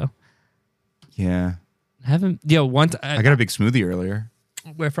dinner though. Yeah. Once I got a big smoothie earlier.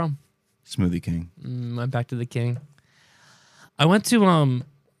 Where from? Smoothie King. I'm back to the King. I went to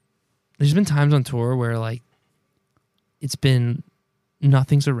there's been times on tour where like it's been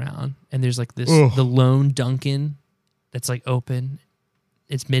nothing's around and there's like the lone Dunkin' that's like open.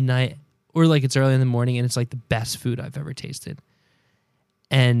 It's midnight or like it's early in the morning and it's like the best food I've ever tasted.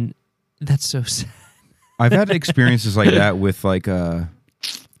 And that's so sad. I've had experiences like that with like I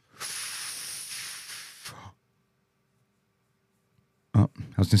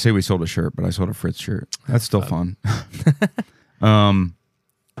was gonna say we sold a shirt, but I sold a Fritz shirt. That's still fun. What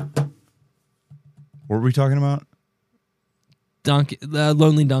were we talking about?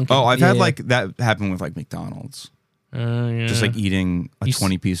 Lonely Dunkin'. Oh, I've had like that happen with like McDonald's. Yeah. Just like eating a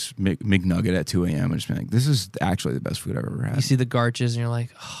 20-piece McNugget at 2 a.m. and just being like, this is actually the best food I've ever had. You see the garches and you're like,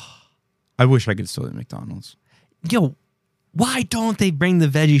 oh. I wish I could still eat McDonald's. Yo, why don't they bring the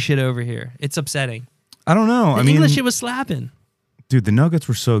veggie shit over here? It's upsetting. I don't know. The English shit was slapping. Dude, the nuggets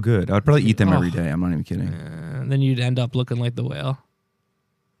were so good. I'd probably eat them every day. I'm not even kidding. And then you'd end up looking like the whale.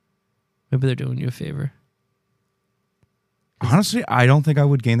 Maybe they're doing you a favor. Honestly, I don't think I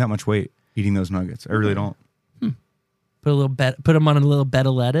would gain that much weight eating those nuggets. I really don't. Put them on a little bed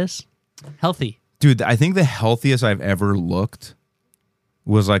of lettuce. Healthy. Dude, I think the healthiest I've ever looked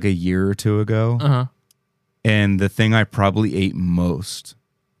was like a year or two ago. And the thing I probably ate most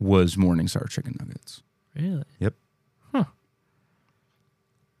was Morningstar chicken nuggets. Really? Yep. Huh.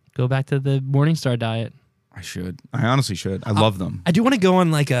 Go back to the Morningstar diet. I should. I honestly should. I love them. I do want to go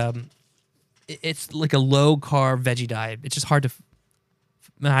on like it's like a low carb veggie diet. It's just hard to.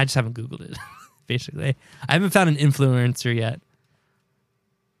 I just haven't Googled it. Basically, I haven't found an influencer yet.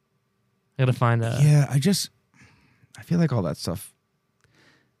 I gotta find a. Yeah, I feel like all that stuff.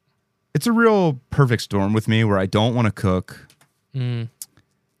 It's a real perfect storm with me where I don't want to cook, and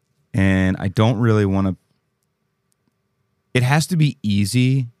I don't really want to. It has to be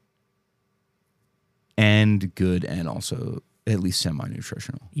easy and good, and also at least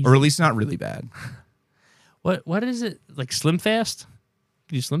semi-nutritional, or at least not really bad. What is it like? Slim Fast?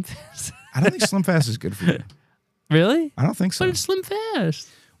 Can you Slim Fast? I don't think Slim Fast is good for you. Really? I don't think so. But it's Slim Fast.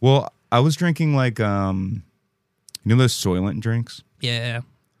 Well, I was drinking like you know those Soylent drinks. Yeah.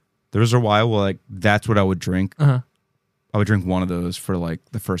 There was a while where like that's what I would drink. I would drink one of those for like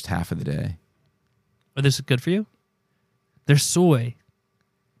the first half of the day. Are this good for you? They're soy.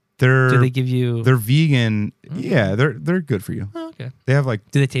 Do they give you? They're vegan. Yeah, they're good for you. Oh, okay. They have like.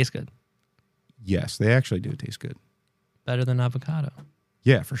 Do they taste good? Yes, they actually do taste good. Better than avocado.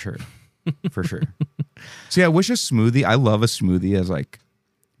 Yeah, for sure. For sure. So yeah, I wish a smoothie. I love a smoothie as like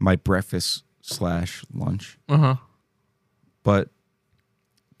my breakfast / lunch. But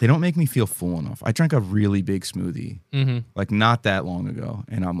they don't make me feel full enough. I drank a really big smoothie like not that long ago,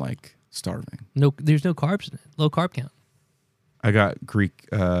 and I'm like starving. No, there's no carbs in it. Low carb count. I got Greek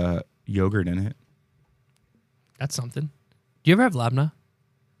yogurt in it. That's something. Do you ever have labna?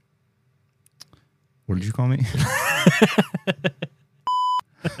 What did you call me?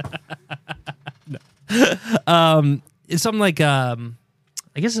 It's something like I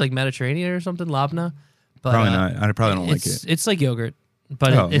guess it's like Mediterranean or something, labna. But, probably not. I probably don't like it. It's like yogurt,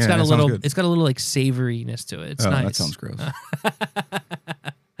 but Oh, it's yeah, got a that sounds little. good. It's got a little like savoriness to it. It's Oh, nice. that sounds gross.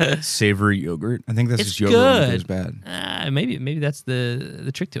 Savory yogurt. I think that's It's just yogurt when it good. goes bad. Maybe that's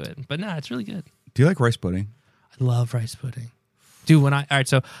the trick to it. But no, it's really good. Do you like rice pudding? I love rice pudding, dude. All right,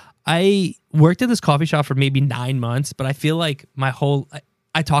 so I worked at this coffee shop for maybe 9 months, but I feel like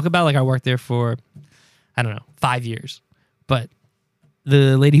I talk about like I worked there for, I don't know, 5 years, but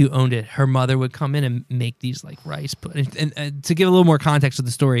the lady who owned it, her mother would come in and make these like rice pudding. And to give a little more context to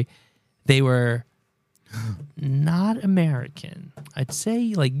the story, they were not American. I'd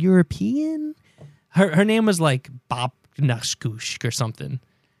say like European. Her name was like Bob Naskush or something.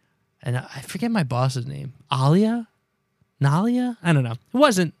 And I forget my boss's name. Nalia? I don't know. It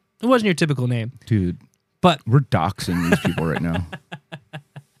wasn't your typical name. Dude, But we're doxing these people right now.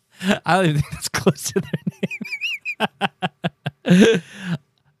 I don't even think that's close to their name.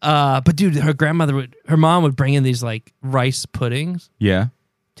 But dude, her mom would bring in these like rice puddings. Yeah.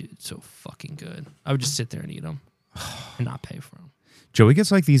 Dude, so fucking good. I would just sit there and eat them and not pay for them. Joey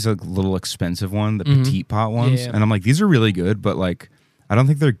gets like these like, little expensive one, the petite pot ones. Yeah. And I'm like, these are really good, but like, I don't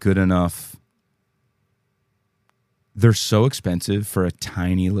think they're good enough. They're so expensive for a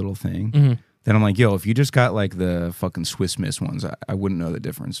tiny little thing. Then I'm like, yo, if you just got like the fucking Swiss Miss ones, I wouldn't know the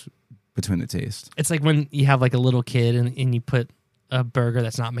difference between the taste. It's like when you have like a little kid and you put a burger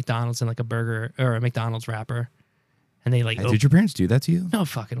that's not McDonald's in like a burger or a McDonald's wrapper. And they like, Did your parents do that to you? no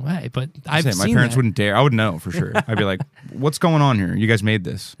fucking way. But My I've seen parents that. wouldn't dare. I would know for sure. I'd be like, what's going on here? You guys made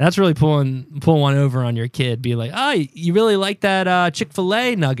this. That's really pulling one over on your kid. Be like, oh, you really like that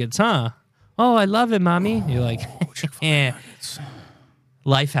Chick-fil-A nuggets, huh? Oh, I love it, mommy. You're like, yeah.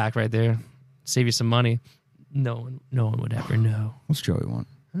 Life hack right there. Save you some money. No one would ever know. What's Joey want?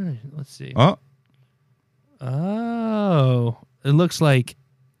 All right, let's see. Oh, It looks like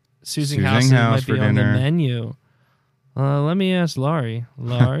Susan Susan House House might be for on the dinner. menu. Let me ask Laurie.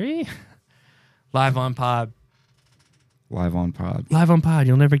 Laurie? Live on pod. live on pod. Live on pod.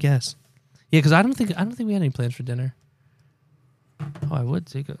 You'll never guess. Yeah, because I don't think we had any plans for dinner. Oh, I would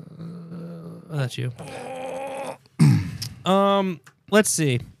take a. Oh, that's you. Let's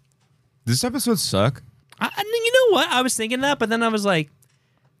see. This episode suck. You know what? I was thinking that, but then I was like,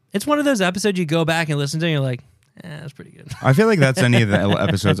 it's one of those episodes you go back and listen to, and you're like, that's pretty good. I feel like that's any of the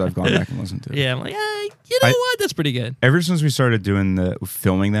episodes I've gone back and listened to. Yeah, I'm like, you know what? That's pretty good. Ever since we started doing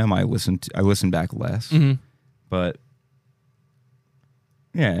filming them, I listened back less. But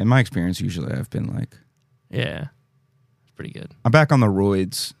yeah, in my experience, usually I've been like, Yeah, it's pretty good. I'm back on the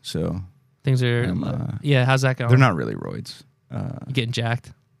roids, so Things are, how's that going? they're not really roids. You getting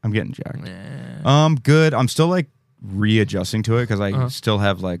jacked? I'm getting jacked. Yeah. Good. I'm still like readjusting to it because I still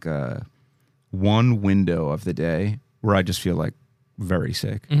have like one window of the day where I just feel like very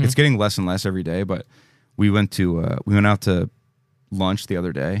sick. It's getting less and less every day, but we went out to lunch the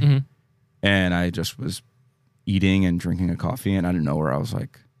other day, and I just was eating and drinking a coffee, and out of nowhere I was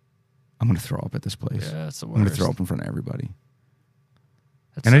like, I'm gonna throw up at this place. Yeah, that's the worst. I'm gonna throw up in front of everybody.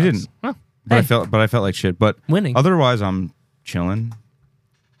 That And I sucks. didn't. Well, But hey, I felt like shit. But winning. otherwise, I'm chilling.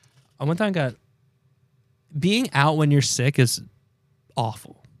 One time being out when you're sick is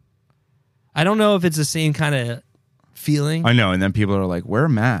awful. I don't know if it's the same kind of feeling. I know, and then people are like, "Wear a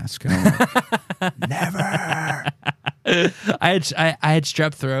mask." And I'm like, never. I had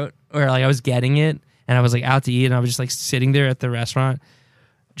strep throat, or like I was getting it, and I was like out to eat, and I was just like sitting there at the restaurant,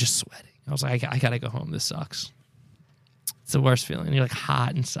 just sweating. I was like, I gotta go home. This sucks. It's the worst feeling. You're like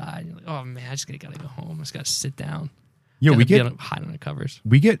hot inside. You're like, oh man, I just gotta go home. I just gotta sit down. Yeah, we Gotta get be hot under covers.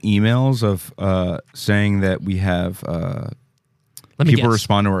 we get emails of saying that we have Let me people guess.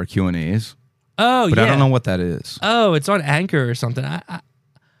 respond to our Q&As, Oh but yeah. I don't know what that is. Oh, it's on Anchor or something. I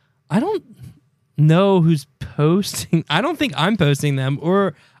don't know who's posting. I don't think I'm posting them,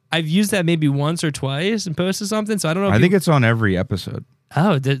 or I've used that maybe once or twice and posted something. So I don't know. If I think it's on every episode.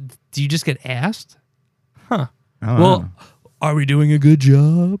 Oh, do you just get asked? Huh. I don't Well, know. are we doing a good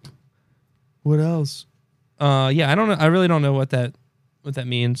job? What else? Yeah, I don't know. I really don't know what that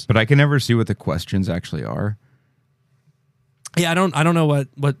means. But I can never see what the questions actually are. Yeah, I don't know what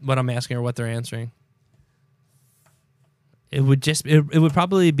I'm asking or what they're answering. It would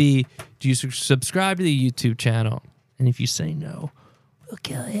probably be, do you subscribe to the YouTube channel? And if you say no, We'll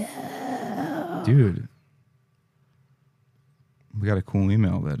kill you. Dude. We got a cool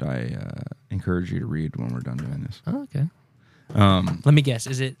email that I encourage you to read when we're done doing this. Oh, okay. Let me guess.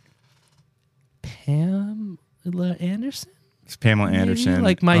 Is it Pamela Anderson? It's Pamela Maybe? Anderson.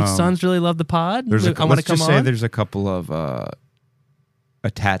 Like my sons really love the pod. There's I want to come say on. there's a couple of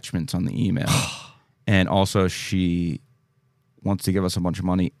attachments on the email. And also she wants to give us a bunch of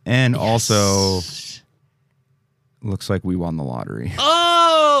money. And also looks like we won the lottery.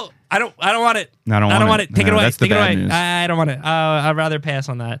 Oh, I don't want it. I don't want it. Take it away. That's the Take it bad away. news. I don't want it. I'd rather pass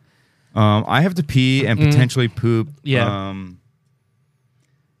on that. I have to pee and potentially poop. Yeah.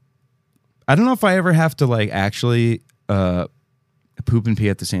 I don't know if I ever have to like actually poop and pee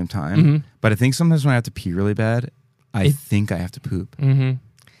at the same time, but I think sometimes when I have to pee really bad, I think I have to poop.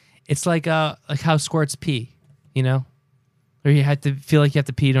 It's like how squirts pee, you know, or you have to feel like you have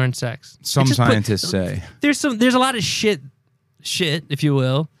to pee during sex. Some scientists say there's a lot of shit, if you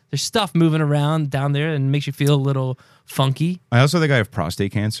will. There's stuff moving around down there and makes you feel a little funky. I also think I have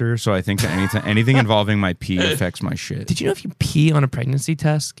prostate cancer, so I think that anything involving my pee affects my shit. Did you know if you pee on a pregnancy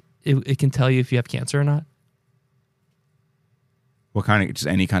test, it can tell you if you have cancer or not? What kind of, just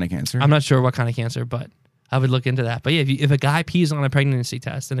any kind of cancer? I'm not sure what kind of cancer, but I would look into that. But yeah, if a guy pees on a pregnancy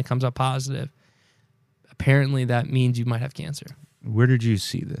test and it comes up positive, apparently that means you might have cancer. Where did you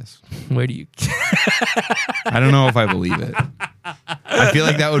see this? Where do you? I don't know if I believe it. I feel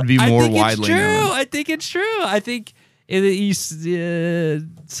like that would be more widely known. I think it's true. I think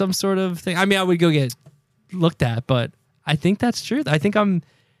some sort of thing. I mean, I would go get looked at, but I think that's true. I think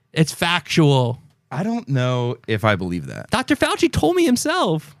it's factual. I don't know if I believe that. Dr. Fauci told me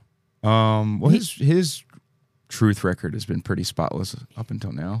himself. Well, his truth record has been pretty spotless up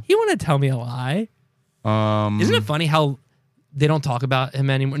until now. You want to tell me a lie? Isn't it funny how they don't talk about him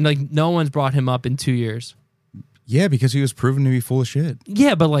anymore? Like, no one's brought him up in 2 years. Yeah, because he was proven to be full of shit.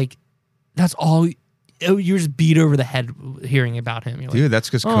 Yeah, but like, that's all. You're just beat over the head hearing about him. You're like, dude, that's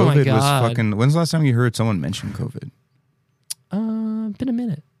because COVID was fucking. When's the last time you heard someone mention COVID? Been a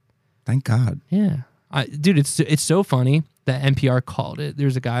minute. Thank God. Yeah, dude, it's so funny that NPR called it.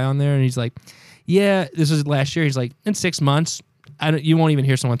 There's a guy on there, and he's like, "Yeah, this was last year." He's like, "In 6 months, you won't even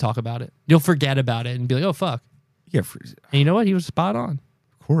hear someone talk about it. You'll forget about it and be like, oh fuck." Yeah, and you know what? He was spot on.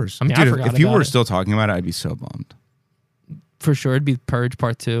 Of course. I mean, dude, I forgot if you about were it. still talking about it, I'd be so bummed. For sure, it'd be Purge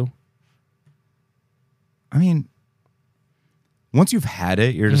Part 2. I mean, once you've had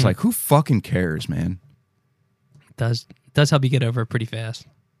it, you're just like, who fucking cares, man? It does help you get over it pretty fast.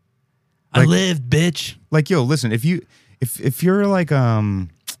 Like, I lived, bitch. Like, yo, listen, if you're like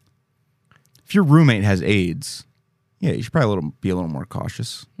if your roommate has AIDS, yeah, you should probably be a little more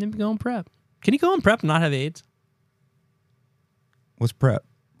cautious. Maybe go on PrEP. Can you go on PrEP and not have AIDS? What's PrEP?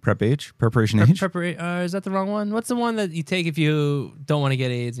 Prep H? Preparation H? Is that the wrong one? What's the one that you take if you don't want to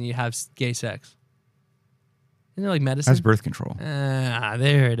get AIDS and you have gay sex? Isn't it like medicine? That's birth control.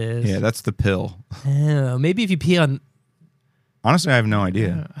 There it is. Yeah, that's the pill. Oh, maybe if you pee on... Honestly, I have no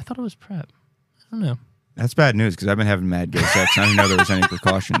idea. I thought it was PrEP. I don't know. That's bad news because I've been having mad gay sex. I didn't know there was any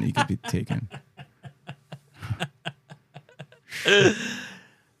precaution that you could be taken.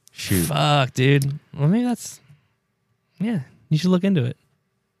 Shoot. Fuck, dude. Well, maybe that's... Yeah, you should look into it.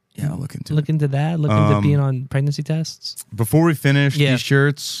 Yeah, I'll look into Look into that. Look into being on pregnancy tests. Before we finish these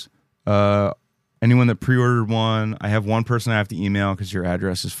shirts, anyone that pre-ordered one, I have one person I have to email because your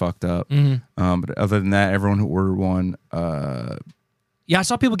address is fucked up. But other than that, everyone who ordered one, yeah, I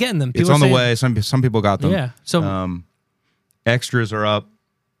saw people getting them. People it's on the way. Some people got them. Yeah. So extras are up.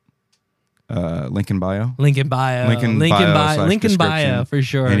 Link in bio. Link in bio for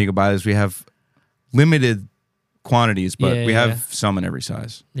sure. And you can buy this. We have limited quantities, but we have some in every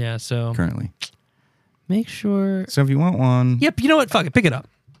size. Yeah, so currently. Make sure. So if you want one. Yep, you know what? Fuck it. Pick it up.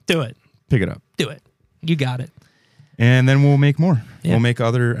 Do it. Pick it up. Do it. You got it. And then we'll make more. Yeah. We'll make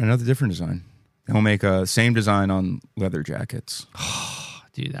another different design. And we'll make a same design on leather jackets.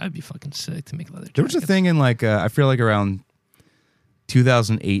 Dude, that would be fucking sick to make leather jackets. There was a thing in like, I feel like around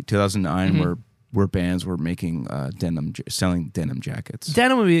 2008, 2009 where bands were making selling denim jackets.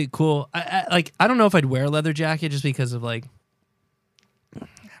 Denim would be cool. I don't know if I'd wear a leather jacket just because of like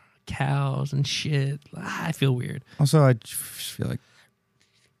cows and shit. I feel weird. Also, I just feel like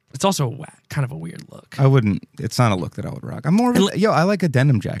it's also kind of a weird look. I wouldn't. It's not a look that I would rock. I'm more of I like a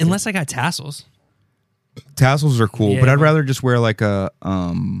denim jacket. Unless I got tassels. Tassels are cool, but I'd rather just wear like a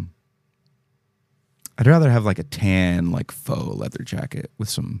I'd rather have like a tan like faux leather jacket with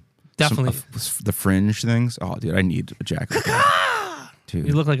some with the fringe things. Oh, dude, I need a jacket like that. Dude,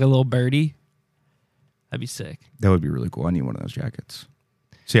 you look like a little birdie. That'd be sick. That would be really cool. I need one of those jackets.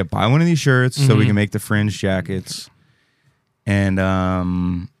 So yeah, buy one of these shirts so we can make the fringe jackets. And are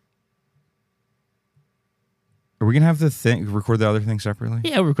we gonna have the thing record the other thing separately?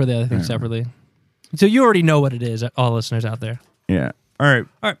 Yeah, we'll record the other thing separately. So you already know what it is, all listeners out there. Yeah. All right.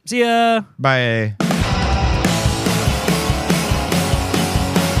 All right. See ya. Bye.